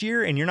next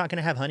year, and you're not going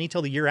to have honey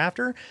till the year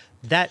after,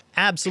 that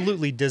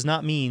absolutely does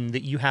not mean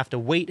that you have to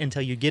wait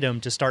until you get them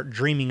to start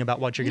dreaming about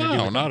what you're going to do.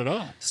 No, with not them. at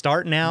all.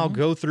 Start now,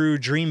 go through,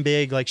 dream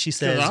big, like she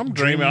says. 'Cause I'm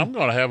dreaming I'm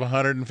going to have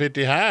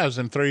 150 hives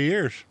in 3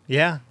 years.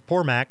 Yeah,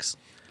 poor Max.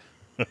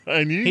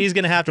 And you? He's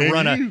gonna have to And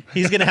run you?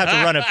 he's gonna have to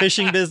run a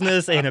fishing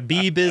business and a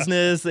bee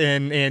business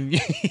and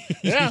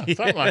Yeah,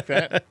 something like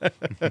that.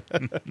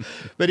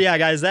 But yeah,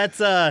 guys, that's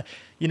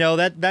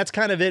that's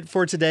kind of it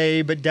for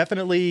today. But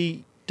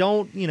definitely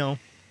don't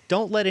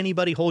let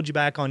anybody hold you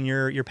back on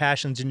your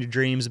passions and your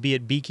dreams, be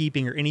it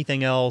beekeeping or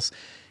anything else.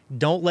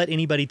 Don't let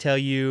anybody tell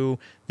you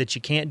that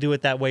you can't do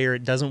it that way or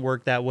it doesn't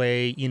work that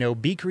way.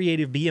 Be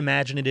creative, be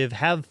imaginative,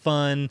 have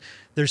fun.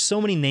 There's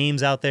so many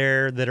names out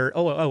there that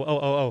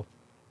are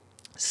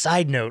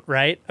Side note,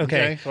 right?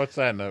 Okay. What's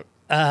that note?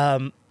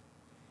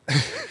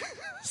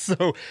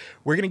 So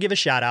we're going to give a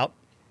shout out,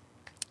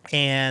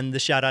 and the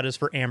shout out is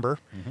for Amber.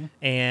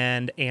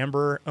 And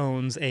Amber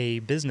owns a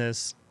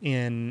business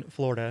in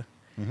Florida,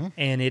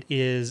 and it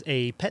is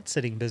a pet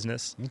sitting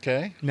business.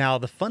 Okay. Now,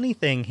 the funny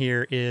thing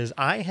here is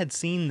I had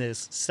seen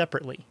this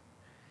separately.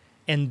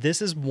 And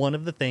this is one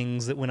of the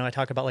things that when I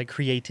talk about like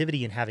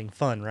creativity and having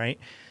fun, right?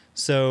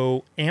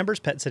 So Amber's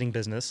pet sitting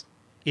business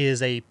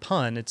is a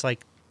pun. It's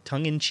like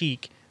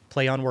tongue-in-cheek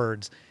play on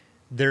words.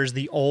 There's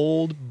the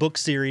old book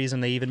series,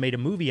 and they even made a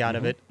movie out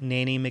of it,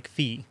 Nanny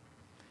McPhee.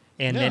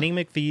 And Yeah. Nanny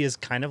McPhee is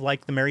kind of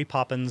like the Mary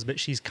Poppins, but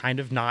she's kind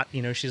of not.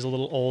 She's a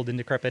little old and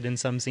decrepit in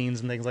some scenes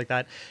and things like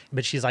that.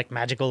 But she's like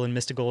magical and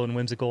mystical and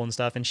whimsical and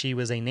stuff, and she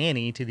was a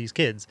nanny to these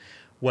kids.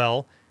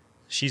 Well,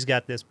 she's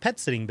got this pet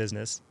sitting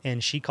business,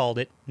 and she called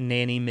it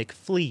Nanny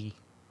McFlea.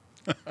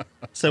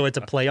 So it's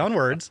a play on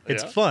words.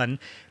 It's fun.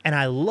 And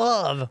I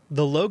love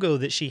the logo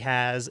that she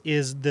has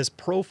is this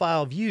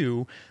profile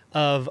view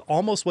of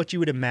almost what you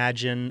would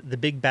imagine the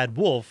big bad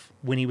wolf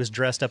when he was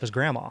dressed up as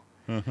grandma.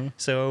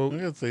 So, I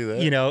can see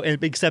that.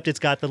 except it's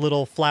got the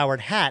little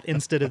flowered hat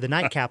instead of the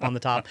nightcap on the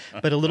top,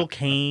 but a little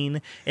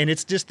cane. And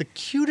it's just the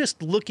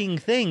cutest looking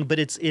thing, but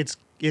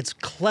it's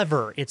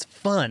clever. It's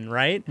fun,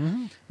 right?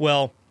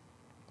 Well,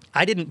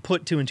 I didn't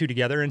put two and two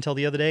together until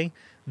the other day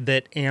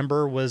that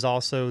Amber was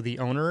also the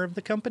owner of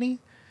the company.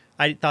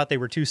 I thought they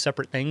were two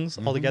separate things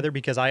altogether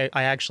because I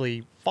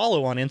actually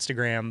follow on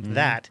Instagram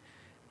that.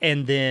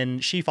 And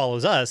then she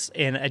follows us,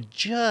 and it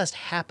just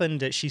happened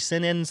that she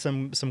sent in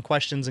some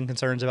questions and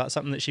concerns about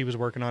something that she was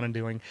working on and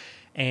doing.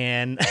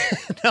 And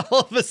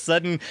all of a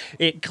sudden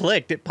it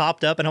clicked, it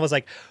popped up, and I was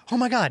like, oh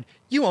my God,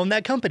 you own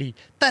that company.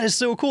 That is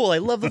so cool. I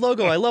love the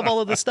logo. I love all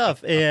of this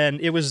stuff. And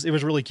it was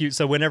really cute.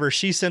 So whenever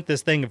she sent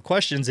this thing of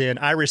questions in,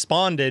 I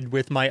responded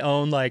with my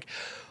own like,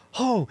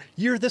 oh,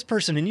 you're this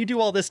person and you do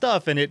all this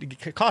stuff. And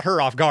it caught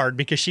her off guard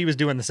because she was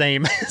doing the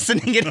same,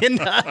 sending it in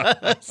to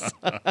us.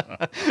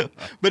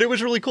 But it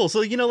was really cool.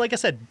 So, like I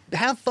said,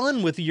 have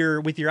fun with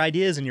your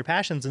ideas and your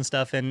passions and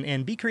stuff,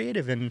 and be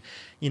creative. And,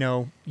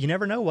 you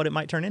never know what it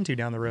might turn into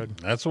down the road.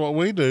 That's what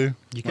we do.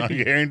 I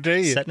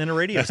guarantee you. Sitting in a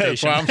radio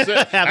station.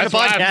 That's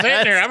why I'm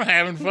sitting here. I'm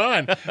having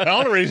fun. The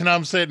only reason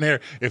I'm sitting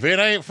here, if it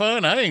ain't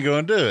fun, I ain't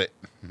going to do it.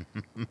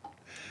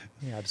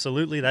 Yeah,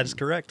 absolutely. That is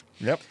correct.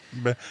 Yep.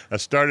 I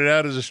started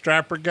out as a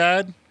striper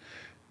guide.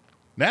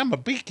 Now I'm a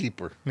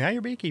beekeeper. Now you're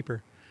a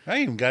beekeeper. I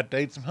even got to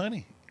eat some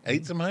honey.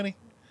 Ate some honey.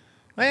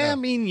 Well, I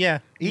mean,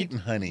 yeah. Eating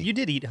honey. You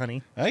did eat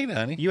honey. I ate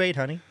honey. You ate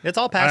honey. It's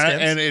all past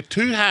tense. And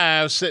 2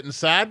 hives sitting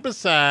side by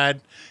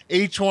side.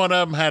 Each one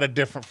of them had a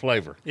different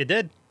flavor. It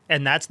did.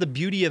 And that's the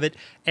beauty of it.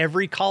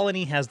 Every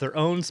colony has their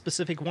own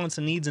specific wants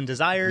and needs and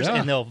desires,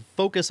 and they'll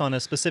focus on a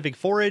specific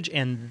forage,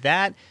 and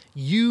that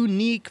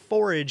unique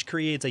forage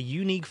creates a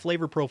unique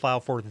flavor profile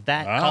for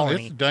that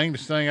colony. It's the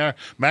dangest thing.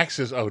 Max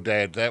says, oh,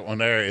 Dad, that one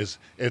there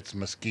it's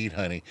mesquite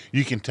honey.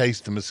 You can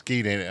taste the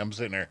mesquite in it. I'm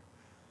sitting there.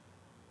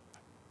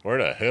 Where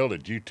the hell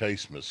did you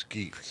taste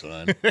mesquite,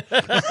 son?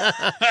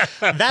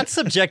 That's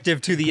subjective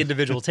to the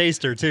individual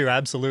taster, too.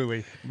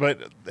 Absolutely.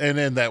 And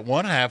then that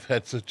one half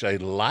had such a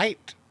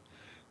light.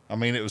 I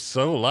mean, it was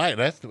so light.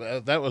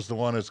 That was the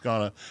one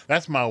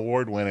that's my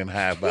award-winning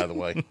hive, by the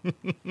way.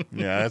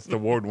 Yeah, that's the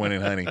award-winning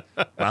honey.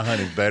 My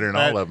honey's better than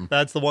all of them.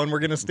 That's the one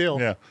we're going to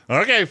steal. Yeah.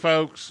 Okay,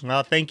 folks.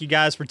 Well, thank you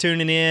guys for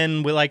tuning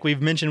in. Like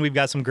we've mentioned, we've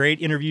got some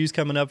great interviews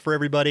coming up for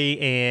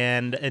everybody.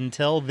 And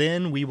until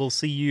then, we will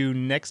see you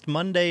next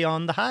Monday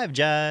on the Hive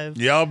Jive.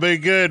 Y'all be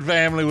good,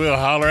 family. We'll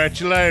holler at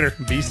you later.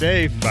 Be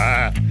safe.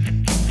 Bye.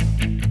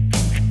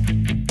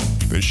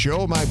 The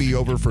show might be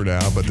over for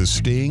now, but the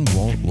sting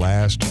won't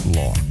last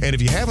long. And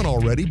if you haven't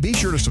already, be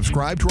sure to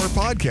subscribe to our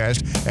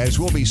podcast, as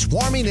we'll be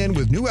swarming in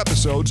with new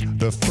episodes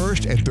the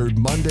first and third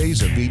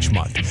Mondays of each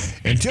month.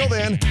 Until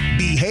then,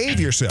 behave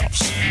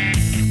yourselves.